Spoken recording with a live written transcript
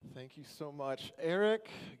Thank you so much, Eric.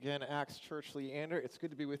 Again, Acts Church Leander. It's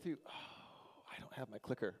good to be with you. Oh, I don't have my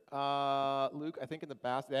clicker. Luke, I think in the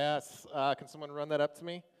back. Yes. Can someone run that up to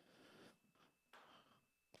me?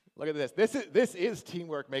 Look at this. This is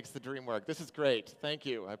teamwork makes the dream work. This is great. Thank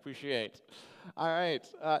you. I appreciate. All right.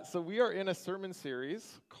 So we are in a sermon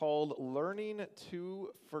series called Learning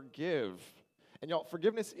to Forgive. And y'all,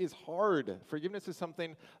 forgiveness is hard. Forgiveness is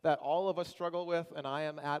something that all of us struggle with, and I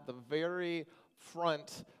am at the very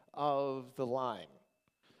front of the line.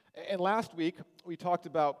 And last week, we talked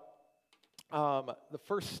about the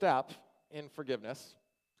first step in forgiveness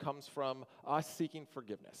comes from us seeking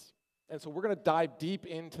forgiveness. And so we're going to dive deep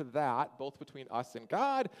into that, both between us and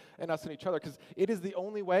God and us and each other, because it is the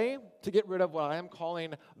only way to get rid of what I am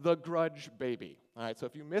calling the grudge baby. All right, so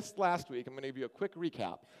if you missed last week, I'm going to give you a quick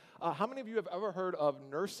recap. How many of you have ever heard of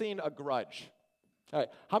nursing a grudge? All right,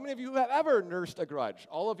 how many of you have ever nursed a grudge?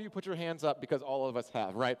 All of you put your hands up because all of us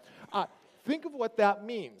have, right? Think of what that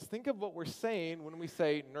means. Think of what we're saying when we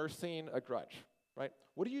say nursing a grudge, right?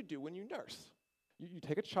 What do you do when you nurse? You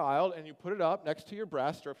take a child and you put it up next to your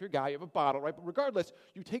breast, or if you're a guy, you have a bottle, right? But regardless,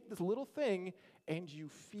 you take this little thing and you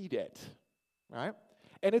feed it, right?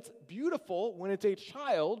 And it's beautiful when it's a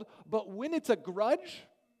child, but when it's a grudge,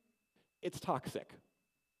 it's toxic.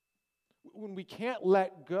 When we can't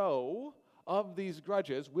let go of these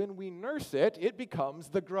grudges, when we nurse it, it becomes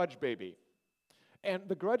the grudge baby. And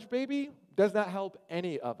the grudge baby does not help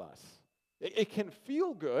any of us. It can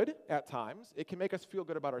feel good at times. It can make us feel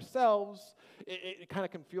good about ourselves. It kind of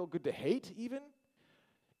can feel good to hate even.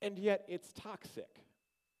 And yet it's toxic.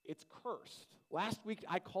 It's cursed. Last week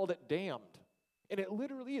I called it damned. And it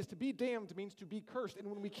literally is. To be damned means to be cursed. And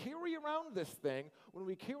when we carry around this thing, when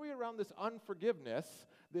we carry around this unforgiveness,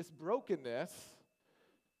 this brokenness,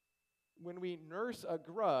 when we nurse a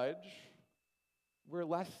grudge, we're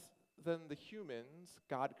less than the humans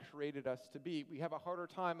God created us to be. We have a harder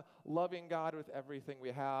time loving God with everything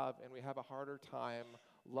we have, and we have a harder time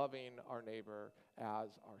loving our neighbor as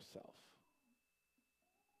ourselves.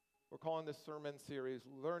 We're calling this sermon series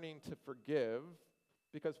Learning to Forgive,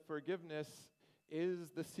 because forgiveness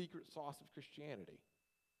is the secret sauce of Christianity.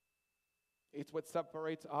 It's what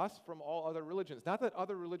separates us from all other religions. Not that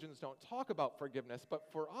other religions don't talk about forgiveness,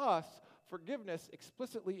 but for us, forgiveness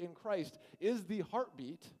explicitly in Christ is the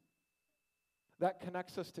heartbeat that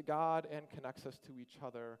connects us to God and connects us to each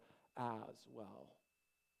other as well.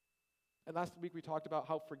 And last week we talked about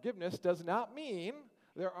how forgiveness does not mean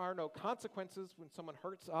there are no consequences when someone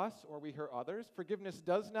hurts us or we hurt others. Forgiveness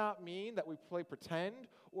does not mean that we play pretend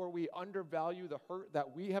or we undervalue the hurt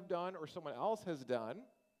that we have done or someone else has done.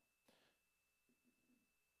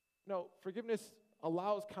 No, forgiveness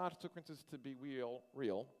allows consequences to be real,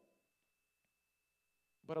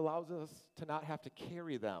 but allows us to not have to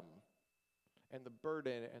carry them and the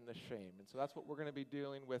burden and the shame. And so that's what we're going to be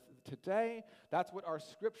dealing with today. That's what our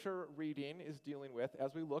scripture reading is dealing with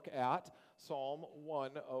as we look at Psalm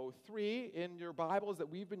 103 in your Bibles that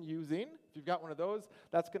we've been using. If you've got one of those,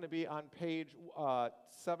 that's going to be on page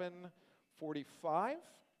 745.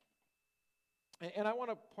 And I want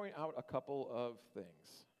to point out a couple of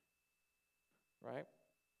things, right?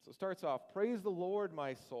 So it starts off, praise the Lord,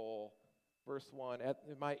 my soul. Verse 1, at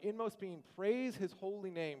my inmost being, praise his holy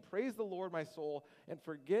name. Praise the Lord, my soul, and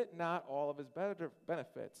forget not all of his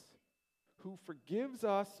benefits, who forgives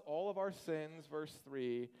us all of our sins, verse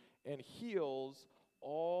 3, and heals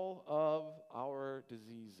all of our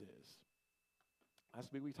diseases.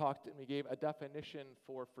 Last week we talked and we gave a definition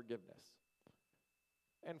for forgiveness.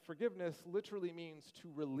 And forgiveness literally means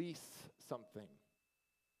to release something.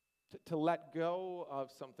 To let go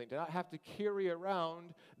of something, to not have to carry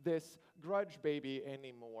around this grudge baby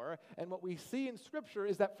anymore. And what we see in Scripture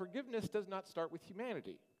is that forgiveness does not start with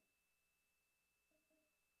humanity.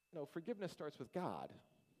 No, forgiveness starts with God.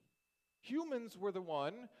 Humans were the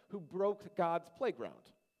one who broke God's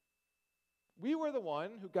playground. We were the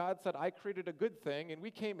one who God said, I created a good thing, and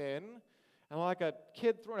we came in, and like a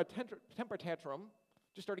kid throwing a temper tantrum,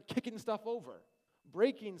 just started kicking stuff over.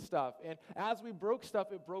 Breaking stuff. And as we broke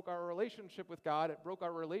stuff, it broke our relationship with God. It broke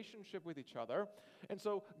our relationship with each other. And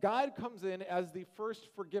so God comes in as the first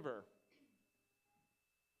forgiver.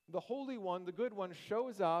 The Holy One, the Good One,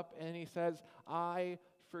 shows up and he says, I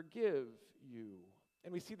forgive you.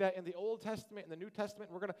 And we see that in the Old Testament and the New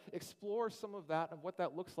Testament. We're going to explore some of that and what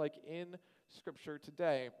that looks like in Scripture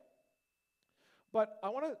today. But I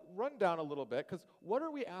want to run down a little bit, because what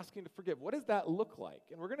are we asking to forgive? What does that look like?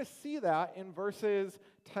 And we're going to see that in verses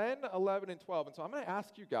 10, 11, and 12. And so I'm going to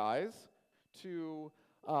ask you guys to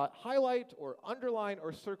highlight or underline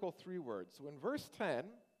or circle 3 words. So in verse 10,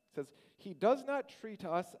 It says, he does not treat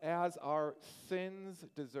us as our sins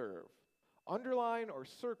deserve. Underline or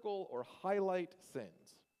circle or highlight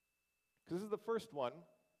sins. Because this is the first one.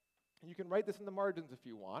 And you can write this in the margins if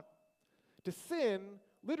you want. To sin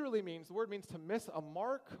literally means, the word means to miss a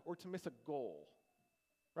mark or to miss a goal.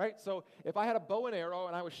 Right? So if I had a bow and arrow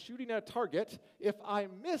and I was shooting at a target, if I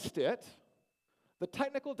missed it, the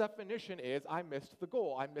technical definition is I missed the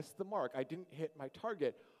goal. I missed the mark. I didn't hit my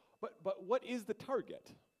target. But what is the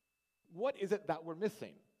target? What is it that we're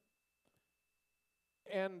missing?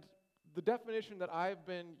 And the definition that I've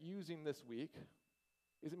been using this week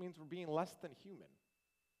is it means we're being less than human.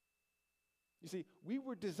 You see, we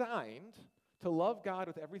were designed to love God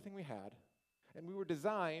with everything we had, and we were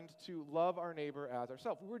designed to love our neighbor as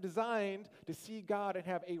ourselves. We were designed to see God and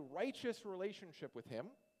have a righteous relationship with him,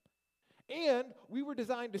 and we were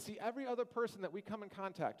designed to see every other person that we come in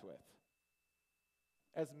contact with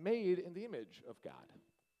as made in the image of God.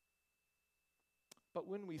 But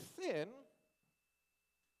when we sin,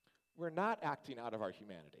 we're not acting out of our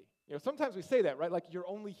humanity. You know, sometimes we say that, right? Like, you're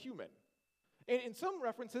only human. And in some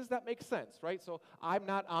references, that makes sense, right? So I'm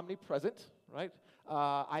not omnipresent, right?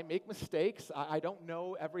 I make mistakes. I don't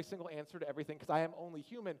know every single answer to everything because I am only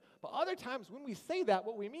human. But other times when we say that,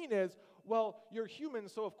 what we mean is, well, you're human,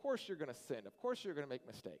 so of course you're going to sin. Of course you're going to make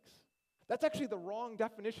mistakes. That's actually the wrong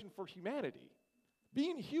definition for humanity.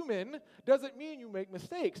 Being human doesn't mean you make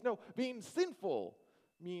mistakes. No, being sinful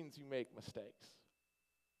means you make mistakes.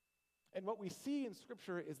 And what we see in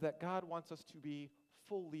Scripture is that God wants us to be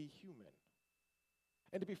fully human.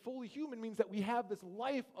 And to be fully human means that we have this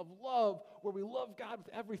life of love where we love God with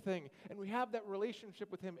everything, and we have that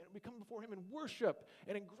relationship with him, and we come before him in worship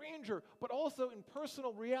and in grandeur, but also in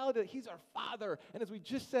personal reality that he's our Father. And as we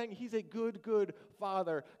just sang, he's a good, good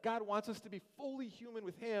Father. God wants us to be fully human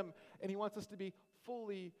with him, and he wants us to be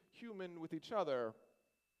fully human with each other.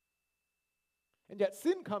 And yet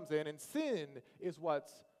sin comes in, and sin is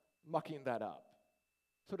what's mucking that up.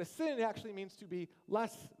 So to sin actually means to be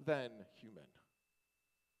less than human.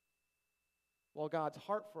 While God's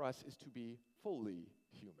heart for us is to be fully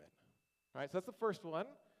human. All right, so that's the first one.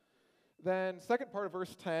 Then second part of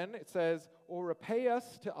verse 10, it says, or repay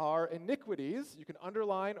us to our iniquities. You can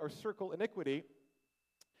underline or circle iniquity.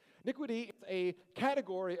 Iniquity is a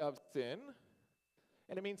category of sin,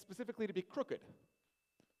 and it means specifically to be crooked.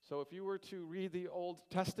 So if you were to read the Old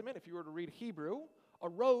Testament, if you were to read Hebrew, a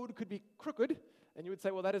road could be crooked, and you would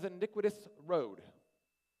say, well, that is an iniquitous road.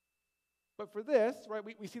 But for this, right,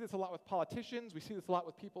 we see this a lot with politicians. We see this a lot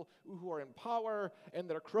with people who are in power and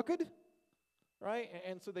that are crooked, right?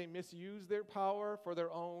 And so they misuse their power for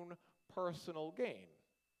their own personal gain.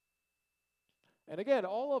 And again,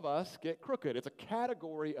 all of us get crooked. It's a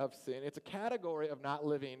category of sin. It's a category of not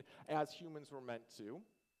living as humans were meant to,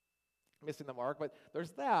 missing the mark. But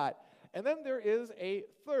there's that. And then there is a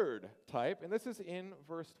third type, and this is in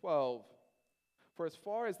verse 12. For as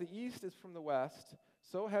far as the east is from the west,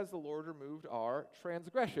 so has the Lord removed our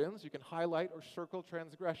transgressions. You can highlight or circle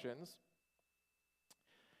transgressions.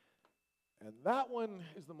 And that one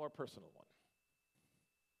is the more personal one.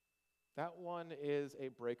 That one is a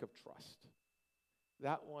break of trust.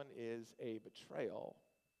 That one is a betrayal.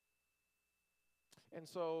 And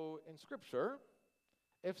so in Scripture,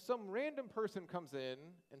 if some random person comes in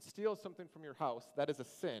and steals something from your house, that is a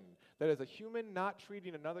sin. That is a human not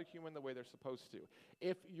treating another human the way they're supposed to.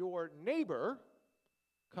 If your neighbor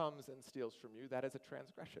comes and steals from you, that is a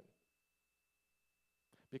transgression.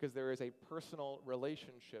 Because there is a personal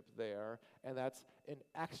relationship there, and that's an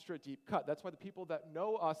extra deep cut. That's why the people that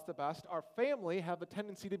know us the best, our family, have a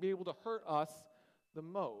tendency to be able to hurt us the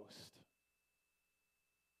most.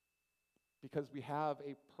 Because we have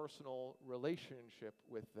a personal relationship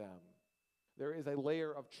with them. There is a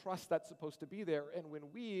layer of trust that's supposed to be there, and when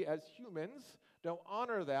we as humans don't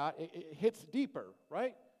honor that, it hits deeper,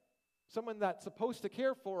 right? Someone that's supposed to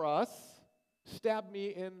care for us stabbed me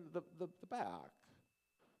in the back.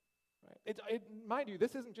 Right? Mind you,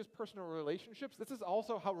 this isn't just personal relationships. This is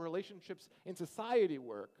also how relationships in society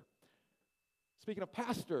work. Speaking of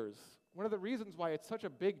pastors, one of the reasons why it's such a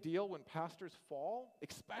big deal when pastors fall,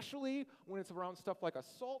 especially when it's around stuff like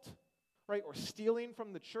assault, right, or stealing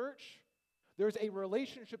from the church, there's a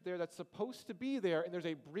relationship there that's supposed to be there, and there's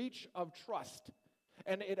a breach of trust.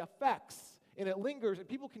 And it affects, and it lingers, and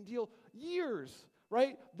people can deal years,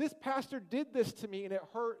 right? This pastor did this to me, and it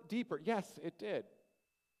hurt deeper. Yes, it did.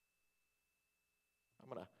 I'm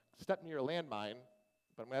going to step near a landmine,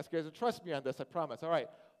 but I'm going to ask you guys to trust me on this, I promise. All right.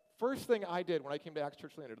 First thing I did when I came to Acts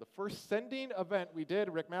Church Lander, the first sending event we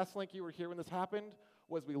did, Rick Masslink, you were here when this happened,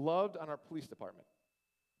 was we loved on our police department.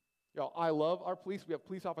 Y'all, I love our police. We have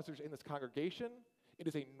police officers in this congregation. It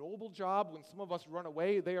is a noble job. When some of us run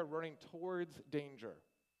away, they are running towards danger.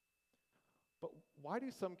 But why do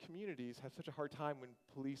some communities have such a hard time when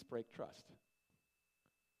police break trust?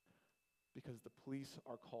 Because the police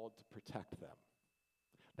are called to protect them.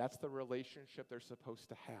 That's the relationship they're supposed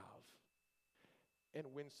to have. And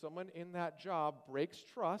when someone in that job breaks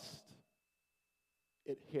trust,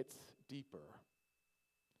 it hits deeper.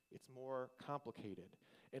 It's more complicated.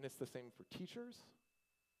 And it's the same for teachers.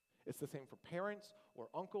 It's the same for parents or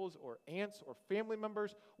uncles or aunts or family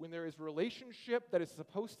members. When there is relationship that is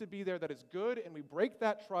supposed to be there that is good and we break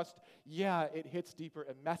that trust, yeah, it hits deeper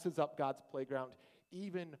and messes up God's playground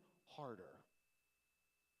even harder.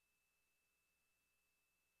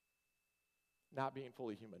 Not being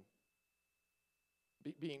fully human.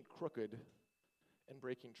 Being crooked and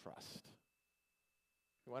breaking trust.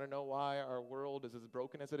 You want to know why our world is as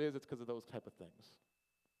broken as it is? It's because of those type of things.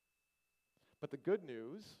 But the good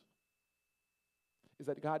news is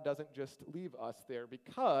that God doesn't just leave us there,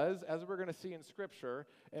 because, as we're going to see in Scripture,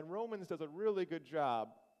 and Romans does a really good job.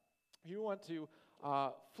 If you want to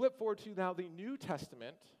flip forward to now the New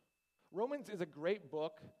Testament, Romans is a great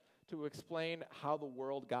book to explain how the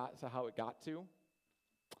world got to how it got to.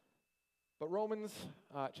 But Romans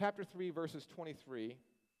chapter 3, verses 23,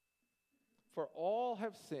 for all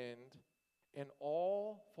have sinned and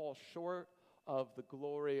all fall short of the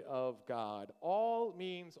glory of God. All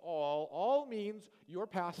means all. All means your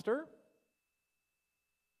pastor.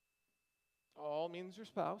 All means your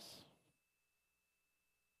spouse.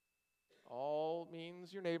 All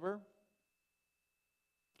means your neighbor.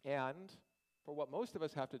 And for what most of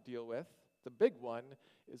us have to deal with, the big one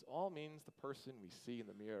is all means the person we see in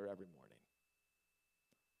the mirror every morning.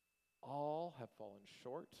 All have fallen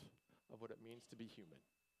short of what it means to be human.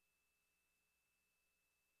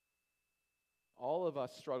 All of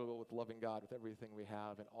us struggle with loving God with everything we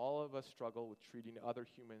have, and all of us struggle with treating other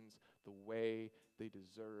humans the way they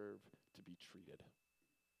deserve to be treated.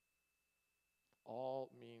 All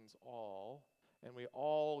means all, and we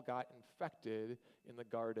all got infected in the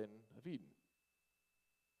Garden of Eden.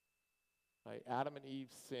 Right? Adam and Eve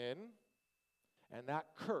sin, and that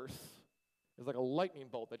curse is like a lightning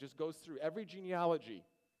bolt that just goes through every genealogy.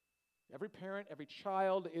 Every parent, every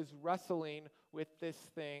child is wrestling with this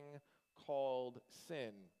thing called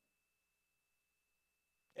sin.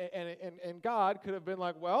 And God could have been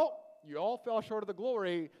like, well, you all fell short of the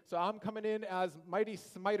glory, so I'm coming in as mighty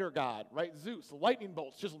smiter God, right? Zeus, lightning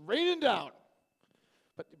bolts just raining down.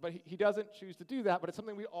 But he doesn't choose to do that, but it's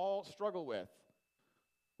something we all struggle with.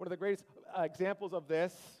 One of the greatest examples of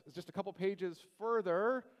this is just a couple pages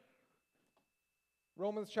further.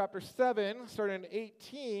 Romans chapter 7, starting in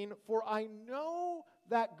 18, for I know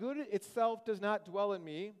that good itself does not dwell in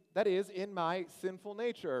me, that is, in my sinful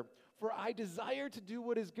nature. For I desire to do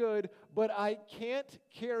what is good, but I can't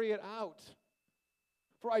carry it out.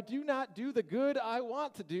 For I do not do the good I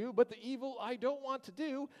want to do, but the evil I don't want to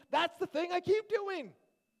do, that's the thing I keep doing.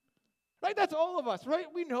 Right? That's all of us, right?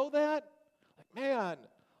 We know that. Like, man,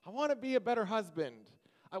 I want to be a better husband.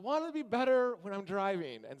 I want to be better when I'm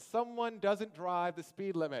driving and someone doesn't drive the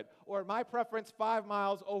speed limit, or my preference 5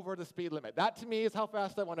 miles over the speed limit. That to me is how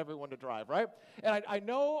fast I want everyone to drive, right? And I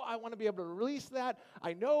know I want to be able to release that.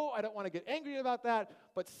 I know I don't want to get angry about that,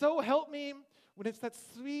 but so help me when it's that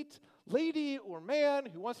sweet lady or man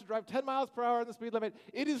who wants to drive 10 miles per hour on the speed limit,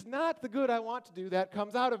 it is not the good I want to do that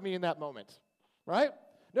comes out of me in that moment, right?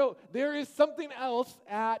 No, there is something else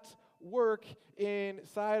at work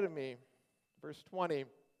inside of me. Verse 20.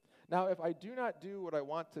 Now, if I do not do what I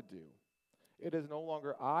want to do, it is no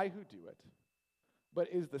longer I who do it, but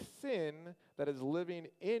is the sin that is living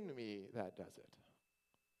in me that does it.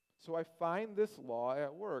 So I find this law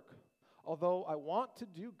at work. Although I want to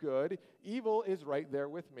do good, evil is right there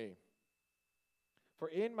with me. For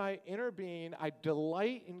in my inner being, I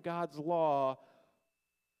delight in God's law,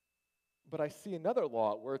 but I see another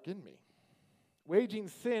law at work in me, waging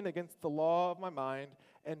sin against the law of my mind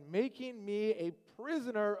and making me a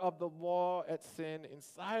prisoner of the law at sin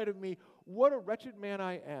inside of me. What a wretched man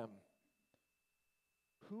I am.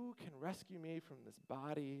 Who can rescue me from this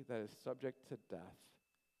body that is subject to death?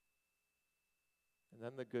 And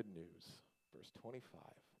then the good news, verse 25.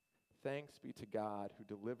 Thanks be to God who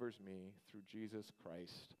delivers me through Jesus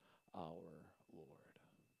Christ our Lord.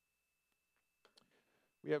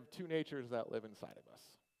 We have two natures that live inside of us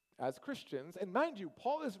as Christians. And mind you,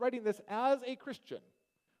 Paul is writing this as a Christian.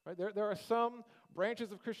 Right? There are some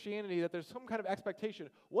branches of Christianity that there's some kind of expectation.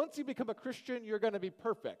 Once you become a Christian, you're going to be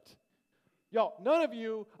perfect. Y'all, none of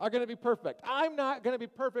you are going to be perfect. I'm not going to be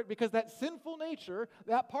perfect because that sinful nature,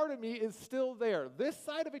 that part of me is still there. This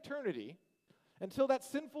side of eternity, until that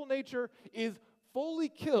sinful nature is fully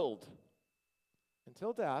killed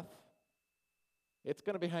until death, it's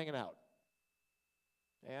going to be hanging out.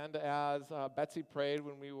 And as Betsy prayed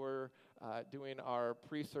when we were doing our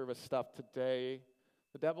pre-service stuff today,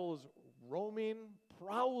 the devil is roaming,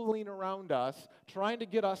 prowling around us, trying to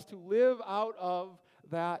get us to live out of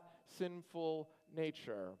that sinful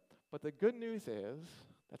nature. But the good news is,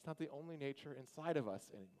 that's not the only nature inside of us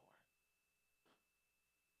anymore.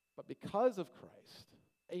 But because of Christ,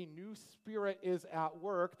 a new spirit is at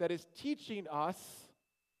work that is teaching us,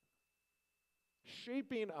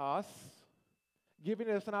 shaping us, giving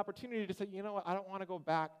us an opportunity to say, you know what, I don't want to go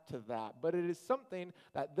back to that. But it is something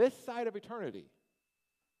that this side of eternity,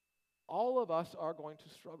 all of us are going to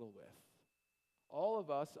struggle with. All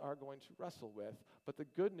of us are going to wrestle with. But the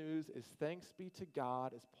good news is, thanks be to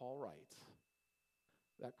God, as Paul writes,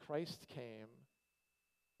 that Christ came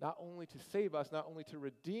not only to save us, not only to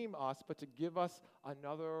redeem us, but to give us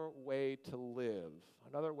another way to live,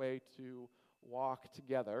 another way to walk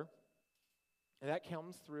together. And that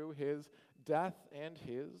comes through his death and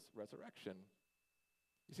his resurrection.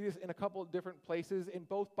 You see this in a couple of different places in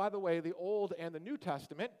both, by the way, the Old and the New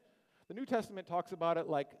Testament. The New Testament talks about it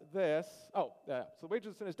like this. So the wages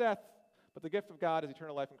of sin is death, but the gift of God is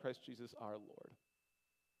eternal life in Christ Jesus our Lord.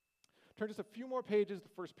 Turn just a few more pages to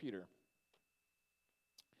 1 Peter.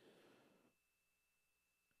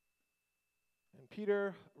 And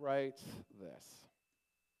Peter writes this.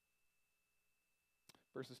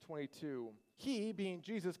 Verses 22, he, being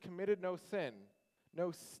Jesus, committed no sin.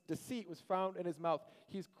 No deceit was found in his mouth.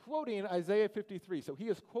 He's quoting Isaiah 53. So he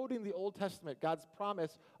is quoting the Old Testament, God's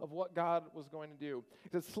promise of what God was going to do. He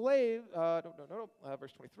says,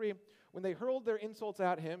 verse 23, when they hurled their insults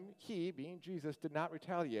at him, he, being Jesus, did not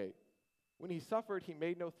retaliate. When he suffered, he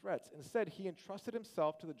made no threats. Instead, he entrusted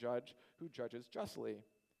himself to the judge who judges justly.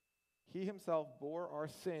 He himself bore our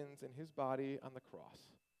sins in his body on the cross,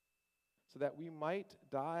 so that we might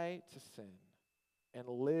die to sin and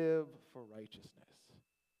live for righteousness.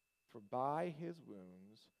 For by his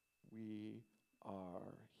wounds we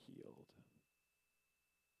are healed.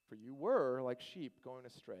 For you were like sheep going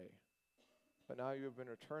astray, but now you have been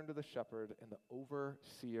returned to the shepherd and the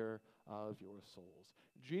overseer of your souls.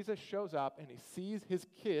 Jesus shows up and he sees his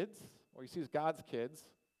kids, or he sees God's kids,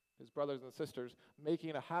 his brothers and sisters,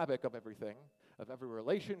 making a havoc of everything, of every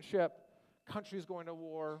relationship, countries going to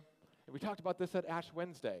war. And we talked about this at Ash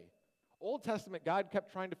Wednesday. Old Testament, God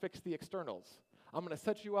kept trying to fix the externals. I'm going to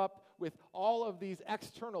set you up with all of these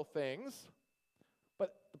external things,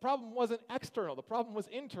 but the problem wasn't external. The problem was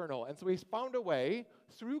internal. And so he's found a way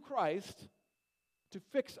through Christ to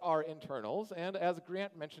fix our internals. And as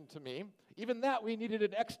Grant mentioned to me, even that we needed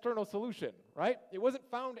an external solution, right? It wasn't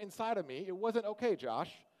found inside of me. It wasn't, okay, Josh,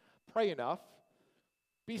 pray enough,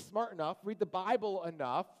 be smart enough, read the Bible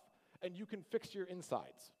enough, and you can fix your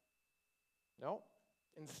insides. No.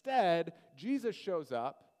 Instead, Jesus shows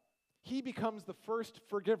up. He becomes the first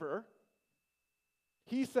forgiver.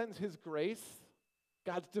 He sends his grace,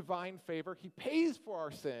 God's divine favor. He pays for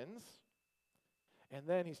our sins. And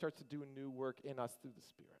then he starts to do a new work in us through the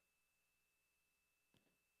Spirit.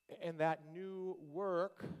 And that new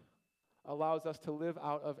work allows us to live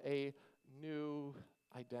out of a new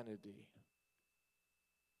identity.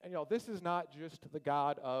 And this is not just the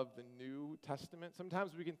God of the New Testament.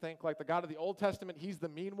 Sometimes we can think like the God of the Old Testament, he's the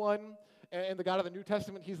mean one, and the God of the New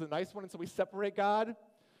Testament, he's the nice one, and so we separate God.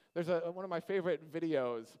 There's one of my favorite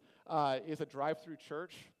videos is a drive-through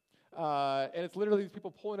church, and it's literally these people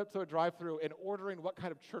pulling up to a drive-through and ordering what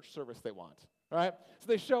kind of church service they want, right? So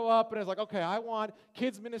they show up, and it's like, okay, I want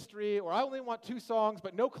kids ministry, or I only want 2 songs,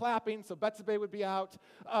 but no clapping, so Betsabe would be out,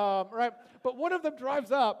 right? But one of them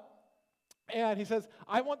drives up, and he says,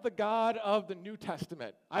 I want the God of the New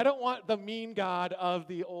Testament. I don't want the mean God of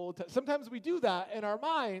the Old Testament. Sometimes we do that in our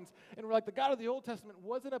minds, and we're like, the God of the Old Testament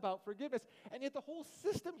wasn't about forgiveness. And yet the whole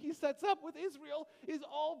system he sets up with Israel is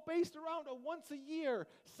all based around a once-a-year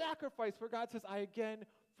sacrifice where God says, I again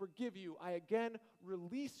forgive you. I again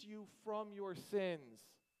release you from your sins.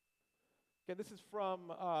 Again, this is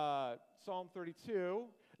from Psalm 32.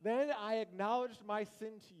 Then I acknowledged my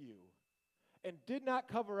sin to you, and did not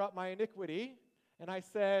cover up my iniquity. And I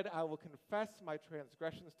said, I will confess my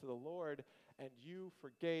transgressions to the Lord, and you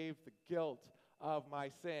forgave the guilt of my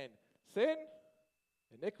sin. Sin,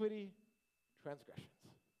 iniquity, transgressions.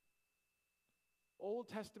 Old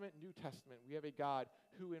Testament, New Testament, we have a God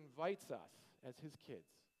who invites us as his kids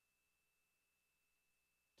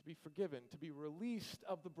to be forgiven, to be released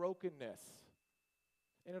of the brokenness,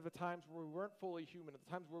 and of the times where we weren't fully human, at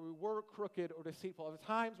the times where we were crooked or deceitful, at the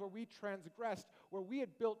times where we transgressed, where we had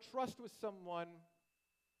built trust with someone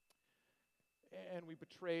and we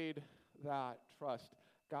betrayed that trust.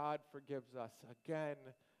 God forgives us again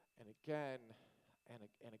and again and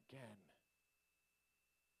again.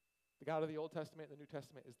 The God of the Old Testament and the New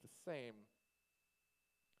Testament is the same.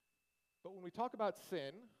 But when we talk about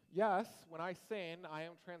sin, yes, when I sin, I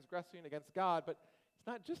am transgressing against God, but it's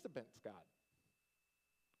not just against God.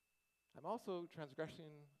 I'm also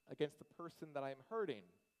transgressing against the person that I'm hurting.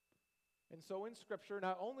 And so in Scripture,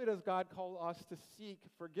 not only does God call us to seek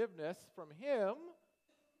forgiveness from Him,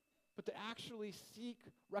 but to actually seek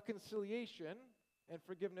reconciliation and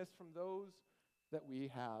forgiveness from those that we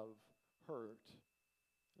have hurt.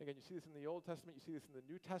 And again, you see this in the Old Testament, you see this in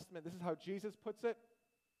the New Testament. This is how Jesus puts it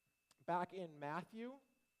back in Matthew.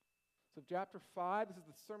 So chapter 5, this is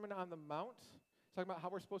the Sermon on the Mount. It's talking about how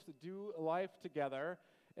we're supposed to do life together.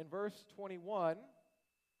 In verse 21,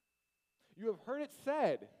 you have heard it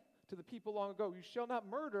said to the people long ago, you shall not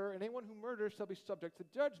murder, and anyone who murders shall be subject to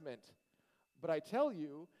judgment. But I tell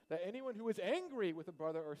you that anyone who is angry with a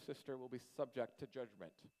brother or sister will be subject to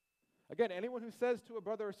judgment. Again, anyone who says to a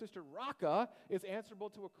brother or sister, Raka, is answerable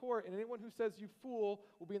to a court, and anyone who says, you fool,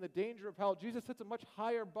 will be in the danger of hell. Jesus sets a much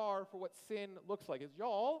higher bar for what sin looks like. Is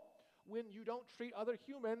y'all, when you don't treat other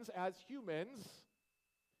humans as humans,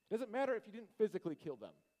 it doesn't matter if you didn't physically kill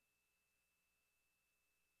them.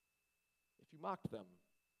 If you mocked them.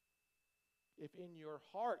 If in your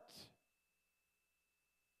heart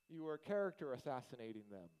you are character assassinating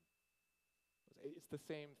them. It's the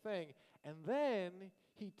same thing. And then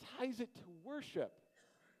he ties it to worship.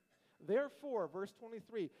 Therefore, verse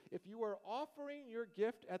 23, if you are offering your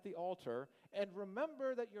gift at the altar, and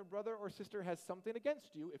remember that your brother or sister has something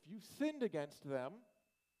against you, if you've sinned against them,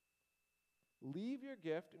 leave your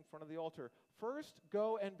gift in front of the altar. First,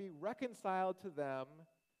 go and be reconciled to them,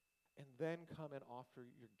 and then come and offer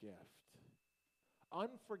your gift.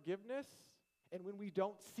 Unforgiveness, and when we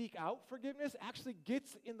don't seek out forgiveness, actually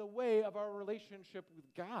gets in the way of our relationship with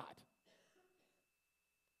God.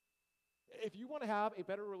 If you want to have a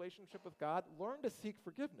better relationship with God, learn to seek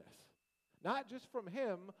forgiveness. Not just from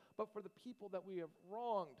Him, but for the people that we have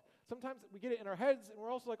wronged. Sometimes we get it in our heads, and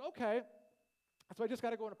we're also like, okay, so I just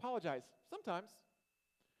got to go and apologize. Sometimes.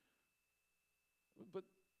 But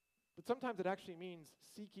sometimes it actually means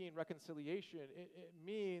seeking reconciliation. It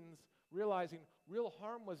means realizing real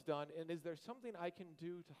harm was done, and is there something I can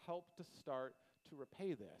do to help to start to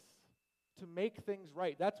repay this, to make things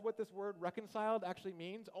right? That's what this word reconciled actually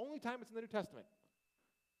means. Only time it's in the New Testament.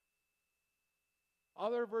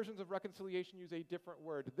 Other versions of reconciliation use a different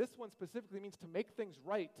word. This one specifically means to make things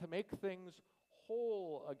right, to make things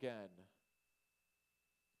whole again,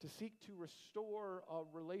 to seek to restore a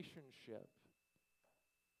relationship.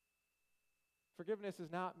 Forgiveness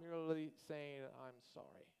is not merely saying, I'm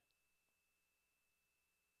sorry.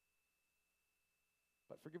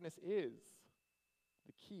 But forgiveness is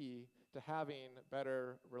the key to having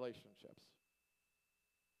better relationships.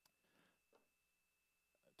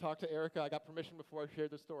 Talk to Erica. I got permission before I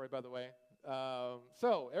shared the story, by the way.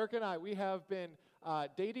 So Erica and I, we have been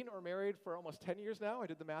dating or married for almost 10 years now. I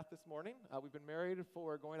did the math this morning. We've been married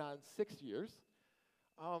for going on 6 years.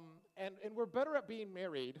 And we're better at being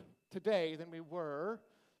married today than we were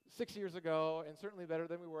 6 years ago, and certainly better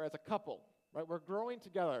than we were as a couple, right? We're growing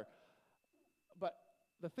together. But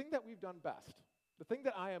the thing that we've done best, the thing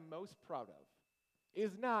that I am most proud of,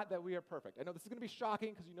 is not that we are perfect. I know this is going to be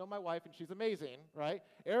shocking because you know my wife and she's amazing, right?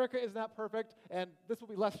 Erica is not perfect, and this will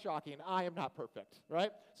be less shocking. I am not perfect,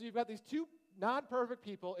 right? So you've got these two non-perfect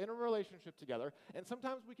people in a relationship together, and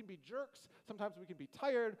sometimes we can be jerks, sometimes we can be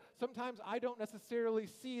tired, sometimes I don't necessarily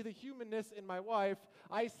see the humanness in my wife.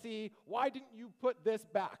 I see, why didn't you put this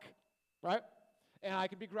back, right? And I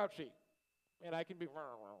can be grouchy, and I can be,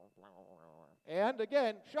 and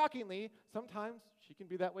again, shockingly, sometimes she can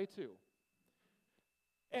be that way too.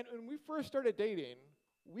 And when we first started dating,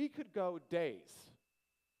 we could go days,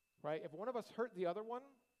 right? If one of us hurt the other one,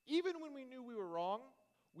 even when we knew we were wrong,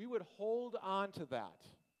 we would hold on to that.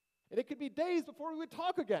 And it could be days before we would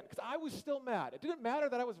talk again, because I was still mad. It didn't matter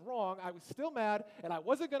that I was wrong. I was still mad, and I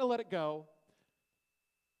wasn't going to let it go.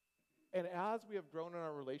 And as we have grown in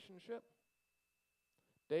our relationship,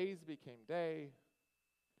 days became day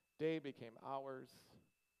became hours,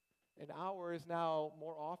 and hours now,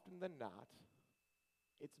 more often than not,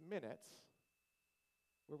 it's minutes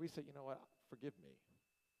where we say, you know what, forgive me.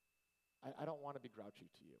 I don't want to be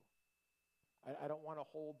grouchy to you. I don't want to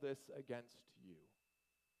hold this against you.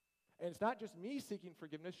 And it's not just me seeking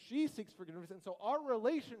forgiveness, she seeks forgiveness, and so our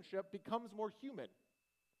relationship becomes more human.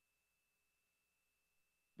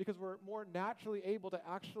 because we're more naturally able to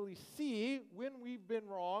actually see when we've been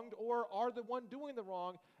wronged or are the one doing the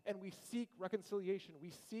wrong, and we seek reconciliation.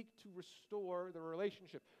 We seek to restore the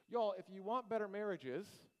relationship. Y'all, if you want better marriages,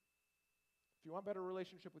 if you want better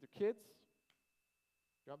relationship with your kids,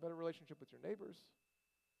 if you want better relationship with your neighbors,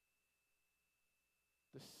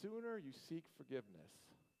 the sooner you seek forgiveness,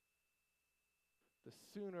 the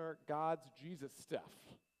sooner God's Jesus stuff,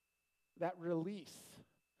 that release,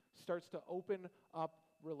 starts to open up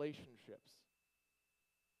relationships.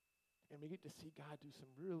 And we get to see God do some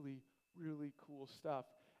really, really cool stuff.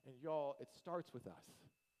 And y'all, it starts with us.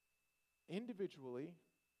 Individually,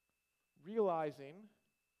 realizing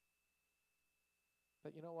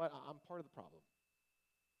that, you know what, I'm part of the problem.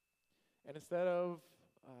 And instead of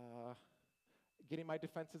getting my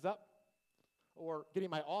defenses up or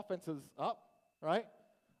getting my offenses up, right?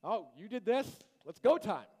 Oh, you did this, let's go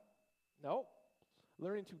time. No.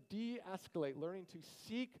 Learning to de-escalate, learning to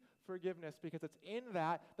seek forgiveness, because it's in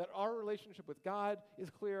that our relationship with God is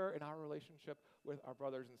clear and our relationship with our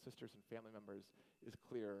brothers and sisters and family members is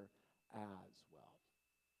clear as well.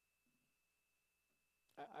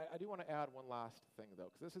 I do want to add one last thing, though,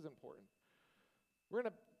 because this is important. We're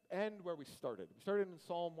going to end where we started. We started in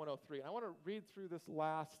Psalm 103, and I want to read through this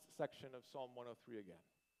last section of Psalm 103 again.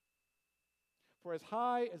 For as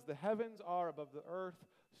high as the heavens are above the earth,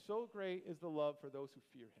 so great is the love for those who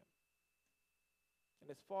fear him. And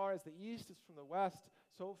as far as the east is from the west,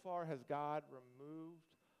 so far has God removed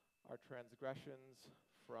our transgressions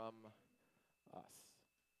from us.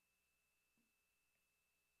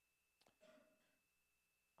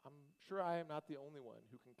 I'm sure I am not the only one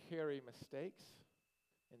who can carry mistakes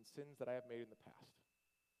and sins that I have made in the past.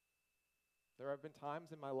 There have been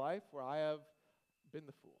times in my life where I have been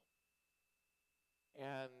the fool.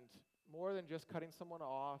 And more than just cutting someone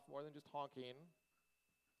off, more than just honking,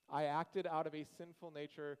 I acted out of a sinful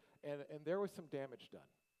nature, and there was some damage done.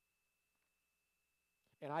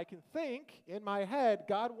 And I can think in my head,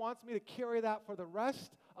 God wants me to carry that for the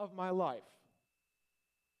rest of my life.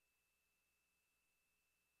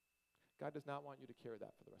 God does not want you to carry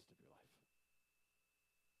that for the rest of your life.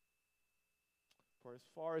 For as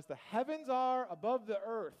far as the heavens are above the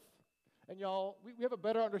earth, and y'all, we have a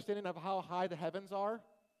better understanding of how high the heavens are,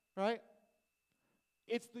 right?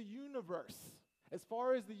 It's the universe. As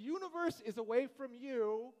far as the universe is away from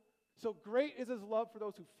you, so great is his love for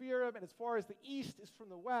those who fear him, and as far as the east is from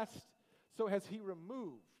the west, so has he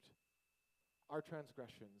removed our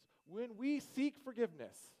transgressions. When we seek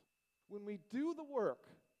forgiveness, when we do the work,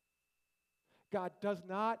 God does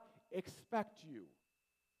not expect you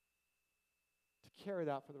to carry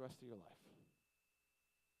that for the rest of your life.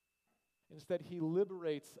 Instead, he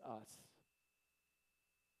liberates us.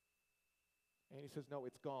 And he says, no,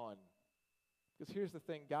 it's gone. Because here's the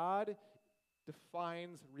thing, God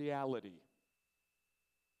defines reality.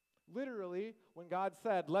 Literally, when God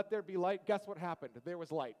said, let there be light, guess what happened? There was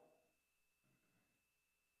light.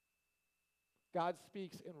 God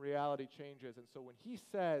speaks and reality changes. And so when he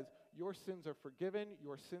says, your sins are forgiven,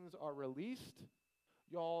 your sins are released,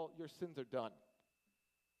 y'all, your sins are done.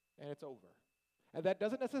 And it's over. And that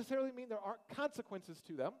doesn't necessarily mean there aren't consequences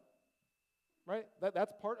to them, right?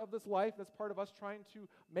 That's part of this life. That's part of us trying to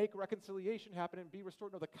make reconciliation happen and be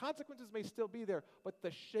restored. No, the consequences may still be there, but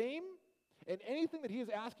the shame and anything that he is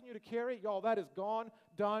asking you to carry, y'all, that is gone,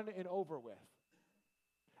 done, and over with.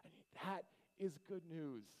 And that is good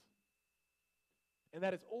news. And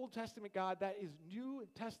that is Old Testament God, that is New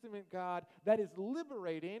Testament God, that is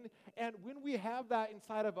liberating. And when we have that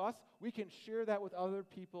inside of us, we can share that with other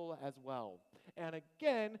people as well. And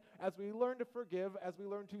again, as we learn to forgive, as we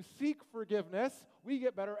learn to seek forgiveness, we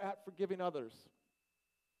get better at forgiving others.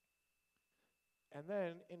 And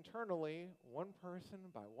then internally, one person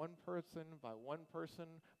by one person by one person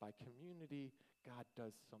by community, God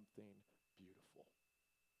does something beautiful.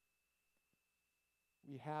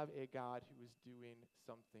 We have a God who is doing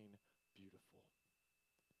something beautiful.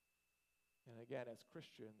 And again, as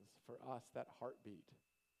Christians, for us, that heartbeat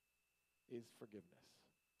is forgiveness.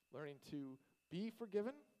 Learning to be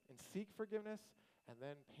forgiven and seek forgiveness, and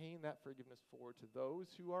then paying that forgiveness forward to those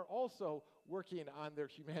who are also working on their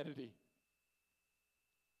humanity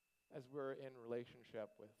as we're in relationship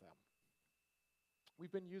with them.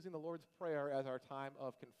 We've been using the Lord's Prayer as our time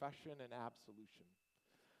of confession and absolution.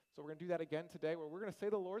 So we're going to do that again today, where we're going to say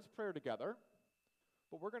the Lord's Prayer together,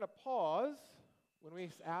 but we're going to pause when we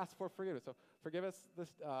ask for forgiveness. So forgive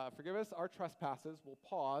us our trespasses. We'll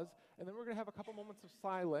pause, and then we're going to have a couple moments of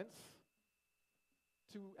silence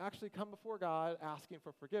to actually come before God asking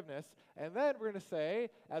for forgiveness. And then we're going to say,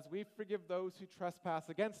 as we forgive those who trespass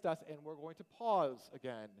against us, and we're going to pause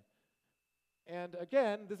again And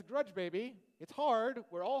again, this grudge baby, it's hard.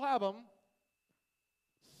 We all have them.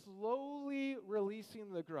 Slowly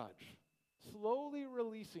releasing the grudge. Slowly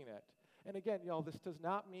releasing it. And again, y'all, this does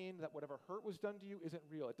not mean that whatever hurt was done to you isn't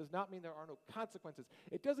real. It does not mean there are no consequences.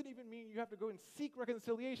 It doesn't even mean you have to go and seek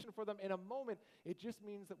reconciliation for them in a moment. It just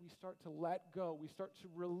means that we start to let go. We start to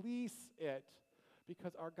release it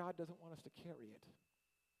because our God doesn't want us to carry it.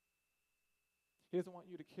 He doesn't want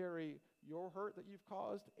you to carry your hurt that you've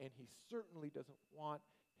caused, and he certainly doesn't want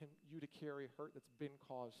you to carry hurt that's been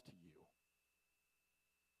caused to you.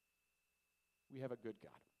 We have a good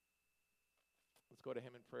God. Let's go to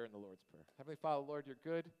him in prayer in the Lord's Prayer. Heavenly Father, Lord, you're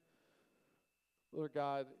good. Lord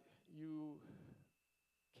God, you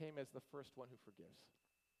came as the first one who forgives.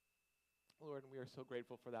 Lord, and we are so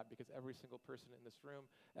grateful for that because every single person in this room,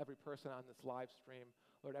 every person on this live stream,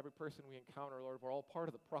 Lord, every person we encounter, Lord, we're all part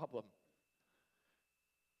of the problem.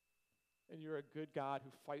 And you're a good God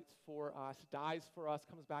who fights for us, dies for us,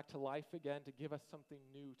 comes back to life again to give us something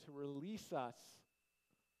new, to release us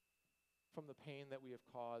from the pain that we have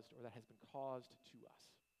caused or that has been caused to us.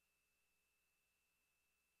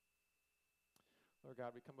 Lord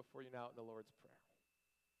God, we come before you now in the Lord's Prayer.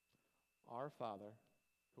 Our Father,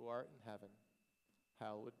 who art in heaven,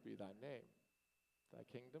 hallowed be thy name. Thy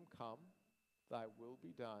kingdom come, thy will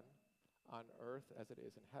be done, on earth as it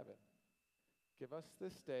is in heaven. Give us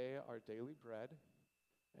this day our daily bread,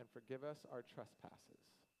 and forgive us our trespasses.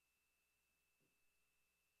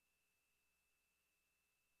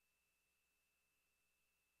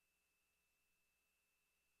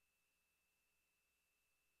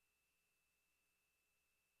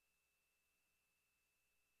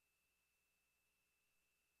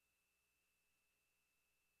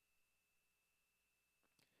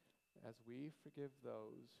 As we forgive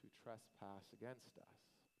those who trespass against us.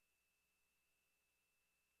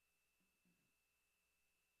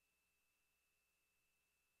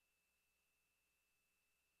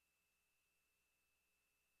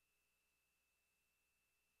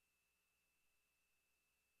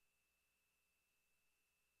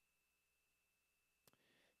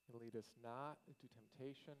 And lead us not into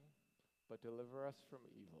temptation, but deliver us from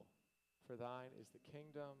evil. For thine is the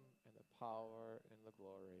kingdom and the power and the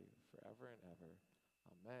glory forever and ever.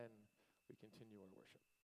 Amen. We continue our worship.